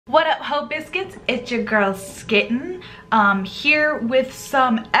What up, Ho Biscuits? It's your girl Skitten, here with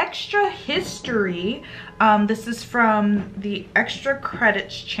some extra history. This is from the Extra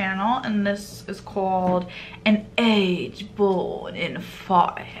Credits channel, and this is called An Age Born in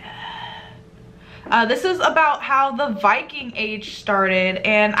Fire. This is about how the Viking Age started,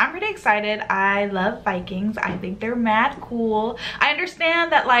 and I'm pretty excited. I love Vikings. I think they're mad cool. I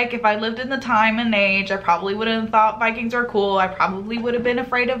understand that, like, if I lived in the time and age, I probably wouldn't have thought Vikings are cool. I probably would have been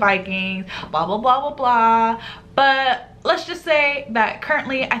afraid of Vikings, blah, blah, blah, blah, blah. But let's just say that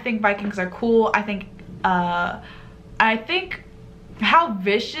currently I think Vikings are cool. I think how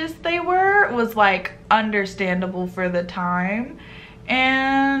vicious they were was, like, understandable for the time.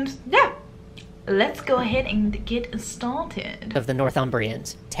 And yeah. Let's go ahead and get started. Of the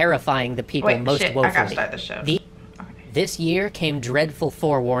Northumbrians, terrifying the people most woefully. I gotta start the show. This year came dreadful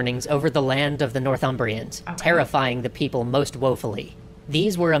forewarnings over the land of the Northumbrians, terrifying the people most woefully.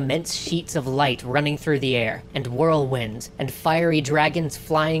 These were immense sheets of light running through the air, and whirlwinds, and fiery dragons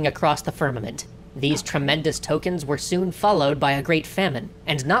flying across the firmament. These tremendous tokens were soon followed by a great famine,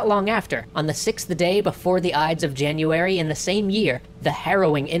 and not long after, on the 6th day before the Ides of January in the same year, the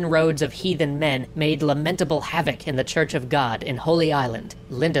harrowing inroads of heathen men made lamentable havoc in the Church of God in Holy Island,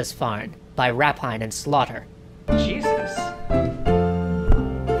 Lindisfarne, by rapine and slaughter. Jesus.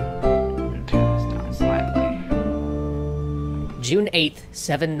 Turn this down slightly. June 8th,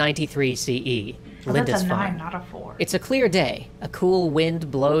 793 CE. That's a 9, not a 4. It's a clear day. A cool wind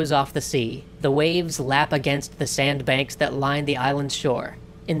blows off the sea. The waves lap against the sandbanks that line the island's shore.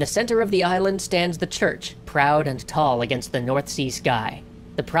 In the center of the island stands the church, proud and tall against the North Sea sky.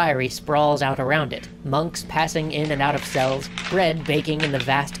 The priory sprawls out around it, monks passing in and out of cells, bread baking in the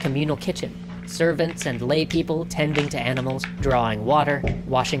vast communal kitchen, servants and lay people tending to animals, drawing water,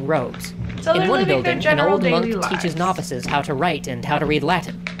 washing robes. So in one building, an old monk lives. teaches novices how to write and how to read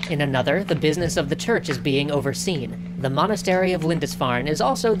Latin. In another, the business of the church is being overseen. The monastery of Lindisfarne is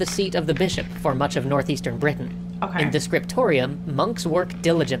also the seat of the bishop for much of northeastern Britain. In the scriptorium, monks work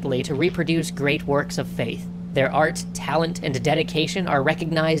diligently to reproduce great works of faith. Their art, talent, and dedication are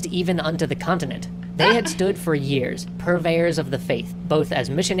recognized even unto the continent. They had stood for years, purveyors of the faith, both as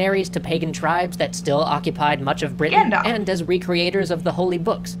missionaries to pagan tribes that still occupied much of Britain, and as recreators of the holy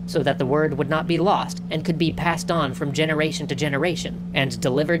books, so that the word would not be lost, and could be passed on from generation to generation, and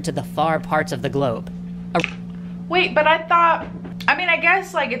delivered to the far parts of the globe. Wait, but I thought, I mean, I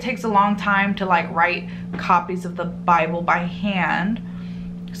guess, like, it takes a long time to, like, write copies of the Bible by hand.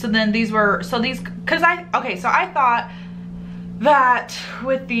 So then these were, so I thought that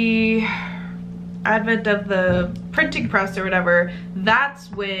with the advent of the printing press or whatever, that's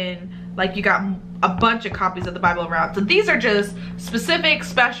when, like, you got a bunch of copies of the Bible around. So these are just specific,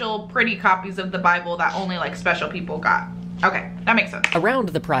 special, pretty copies of the Bible that only, like, special people got. Okay, that makes sense. Around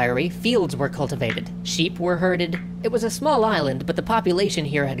the priory, fields were cultivated, sheep were herded. It was a small island, but the population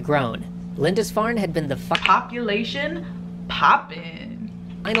here had grown. Lindisfarne had been the population poppin'.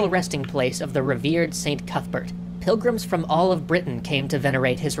 Final resting place of the revered Saint Cuthbert. Pilgrims from all of Britain came to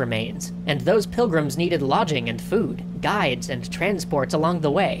venerate his remains, and those pilgrims needed lodging and food, guides and transports along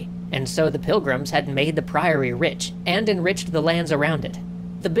the way, and so the pilgrims had made the priory rich, and enriched the lands around it.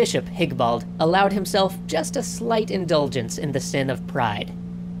 The bishop, Higbald, allowed himself just a slight indulgence in the sin of pride.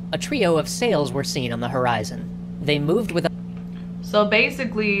 A trio of sails were seen on the horizon. They moved with a... So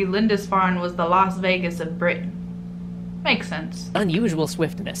basically, Lindisfarne was the Las Vegas of Britain. Makes sense. Unusual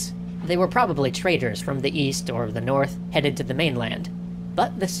swiftness. They were probably traders from the east or the north, headed to the mainland.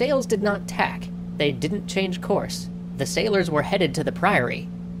 But the sails did not tack. They didn't change course. The sailors were headed to the priory.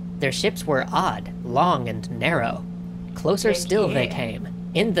 Their ships were odd, long, and narrow. Closer still they came.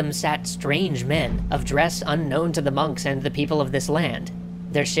 In them sat strange men, of dress unknown to the monks and the people of this land.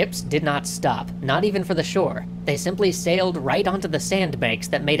 Their ships did not stop, not even for the shore. They simply sailed right onto the sandbanks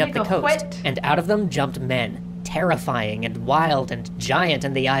that made up the coast, and out of them jumped men. Terrifying and wild and giant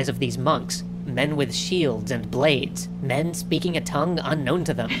in the eyes of these monks. Men with shields and blades. Men speaking a tongue unknown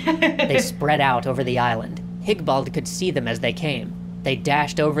to them. They spread out over the island. Higbald could see them as they came. They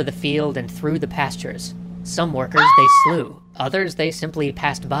dashed over the field and through the pastures. Some workers they slew, others they simply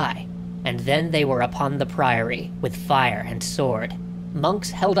passed by. And then they were upon the priory, with fire and sword. Monks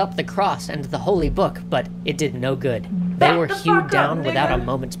held up the cross and the holy book, but it did no good. They were hewed down without a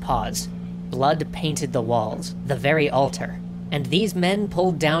moment's pause. Blood painted the walls, the very altar. And these men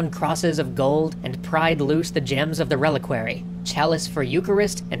pulled down crosses of gold and pried loose the gems of the reliquary. Chalice for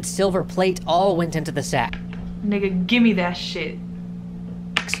Eucharist and silver plate all went into the sack. Nigga, gimme that shit.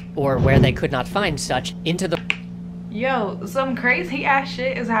 Or where they could not find such, into the... Yo, some crazy ass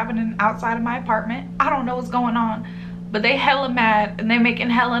shit is happening outside of my apartment. I don't know what's going on. but they hella mad and they making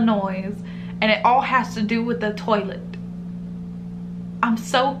hella noise, and it all has to do with the toilet. I'm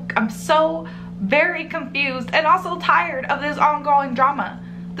so very confused and also tired of this ongoing drama.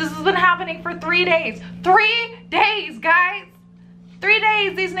 This has been happening for 3 days. 3 days, guys. 3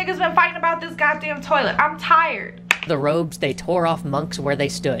 days these niggas been fighting about this goddamn toilet. I'm tired. The robes, they tore off monks where they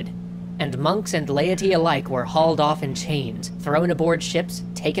stood. And monks and laity alike were hauled off in chains, thrown aboard ships,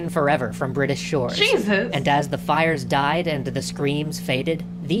 taken forever from British shores. Jesus. And as the fires died and the screams faded,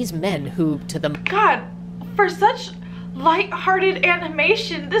 these men who, to the... God, for such light-hearted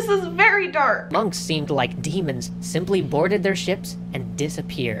animation, this is very dark. Monks seemed like demons, simply boarded their ships and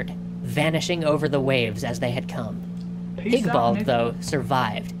disappeared, vanishing over the waves as they had come. Higbald, though,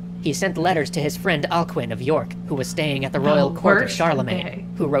 survived. He sent letters to his friend Alcuin of York, who was staying at the royal court of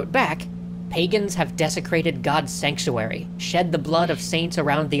Charlemagne, who wrote back, "Pagans have desecrated God's sanctuary, shed the blood of saints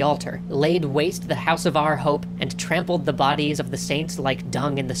around the altar, laid waste the house of our hope, and trampled the bodies of the saints like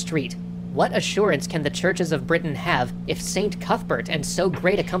dung in the street. What assurance can the churches of Britain have if Saint Cuthbert and so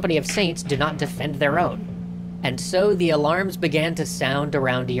great a company of saints do not defend their own?" And so the alarms began to sound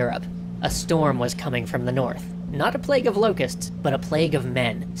around Europe. A storm was coming from the north. Not a plague of locusts, but a plague of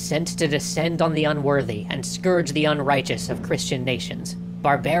men, sent to descend on the unworthy and scourge the unrighteous of Christian nations.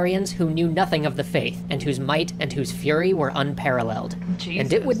 Barbarians who knew nothing of the faith, and whose might and whose fury were unparalleled. Jesus.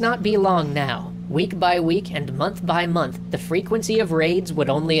 And it would not be long now. Week by week and month by month, the frequency of raids would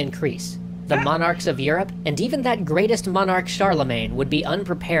only increase. The monarchs of Europe, and even that greatest monarch Charlemagne, would be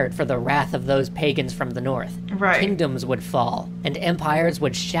unprepared for the wrath of those pagans from the north. Right. Kingdoms would fall, and empires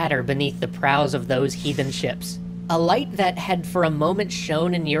would shatter beneath the prows of those heathen ships. A light that had for a moment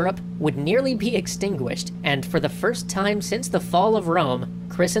shone in Europe would nearly be extinguished, and for the first time since the fall of Rome,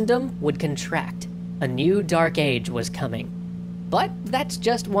 Christendom would contract. A new dark age was coming. But that's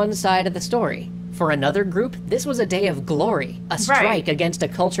just one side of the story. For another group, this was a day of glory, a strike against a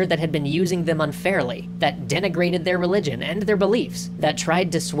culture that had been using them unfairly, that denigrated their religion and their beliefs, that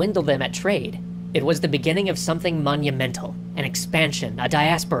tried to swindle them at trade. It was the beginning of something monumental, an expansion, a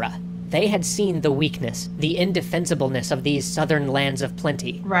diaspora. They had seen the weakness, the indefensibleness of these southern lands of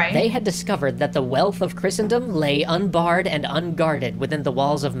plenty. Right. They had discovered that the wealth of Christendom lay unbarred and unguarded within the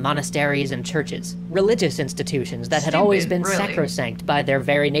walls of monasteries and churches, religious institutions that had always been sacrosanct by their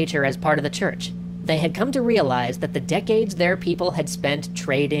very nature as part of the church. They had come to realize that the decades their people had spent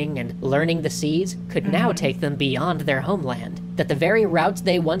trading and learning the seas could now take them beyond their homeland, that the very routes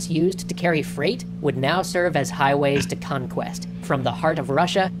they once used to carry freight would now serve as highways to conquest, from the heart of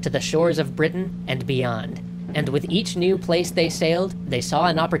Russia to the shores of Britain and beyond. And with each new place they sailed, they saw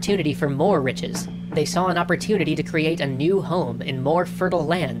an opportunity for more riches. They saw an opportunity to create a new home in more fertile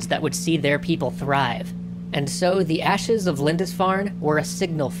lands that would see their people thrive. And so the ashes of Lindisfarne were a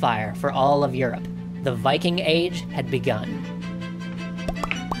signal fire for all of Europe. The Viking Age had begun.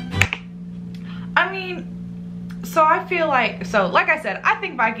 I mean, so I feel like, like I said, I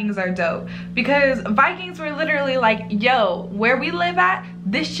think Vikings are dope, because Vikings were literally like, yo, where we live at,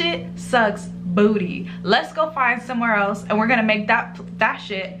 this shit sucks booty. Let's go find somewhere else and we're gonna make that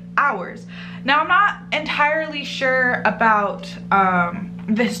shit ours. Now, I'm not entirely sure about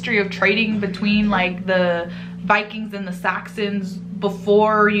the history of trading between like the Vikings and the Saxons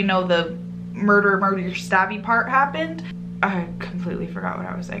before, you know, the murder stabby part happened. I completely forgot what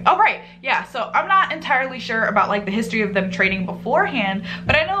I was saying. Oh, right. Yeah, so I'm not entirely sure about like the history of them trading beforehand,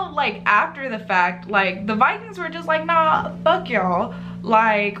 but I know like after the fact, like the Vikings were just like, nah, fuck y'all.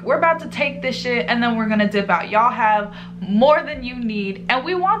 Like, we're about to take this shit and then we're gonna dip out. Y'all have more than you need and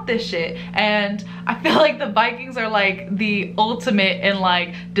we want this shit. And I feel like the Vikings are like the ultimate in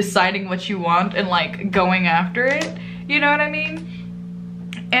like deciding what you want and like going after it. You know what I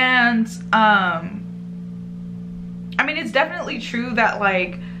mean? And I mean, it's definitely true that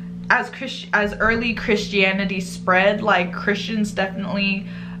like as early Christianity spread, like Christians definitely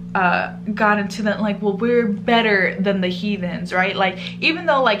got into that, like, well, we're better than the heathens, right? Like, even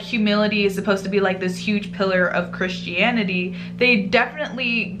though like humility is supposed to be like this huge pillar of Christianity, they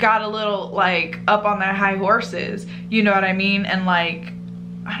definitely got a little like up on their high horses, you know what I mean? And like,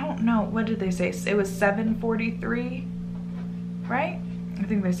 I don't know, what did they say? It was 743, right? I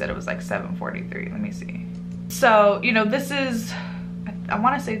think they said it was like 743. Let me see. So, you know, this is, I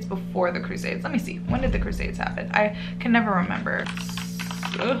want to say it's before the Crusades. Let me see. When did the Crusades happen? I can never remember.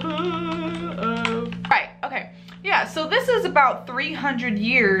 Right, okay. Yeah, so this is about 300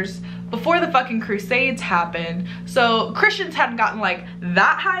 years before the fucking Crusades happened. So Christians hadn't gotten like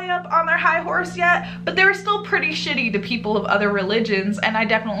that high up on their high horse yet, but they were still pretty shitty to people of other religions. And I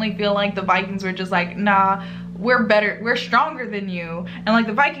definitely feel like the Vikings were just like, nah, we're better, we're stronger than you. And like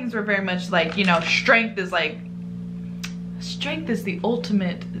the Vikings were very much like, you know, strength is like strength is the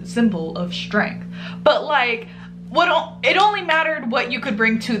ultimate symbol of strength. But like, it only mattered what you could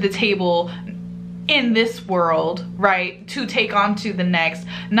bring to the table in this world, right, to take on to the next,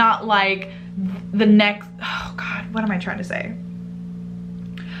 not like the next, oh God, what am I trying to say?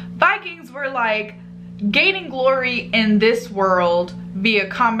 Vikings were like, gaining glory in this world via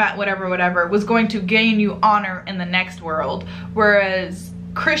combat, whatever, was going to gain you honor in the next world. Whereas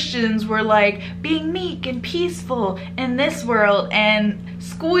Christians were like, being meek and peaceful in this world and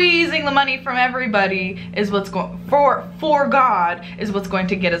squeezing the money from everybody is what's going, for God, is what's going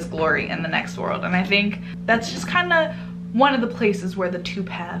to get us glory in the next world. And I think that's just kind of one of the places where the two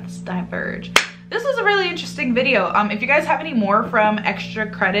paths diverge. This was a really interesting video. If you guys have any more from Extra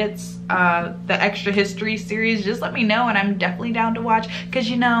Credits, the Extra History series, just let me know, and I'm definitely down to watch, because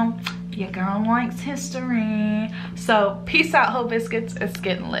you know, your girl likes history. So peace out, Ho Biscuits. It's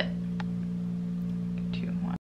getting lit.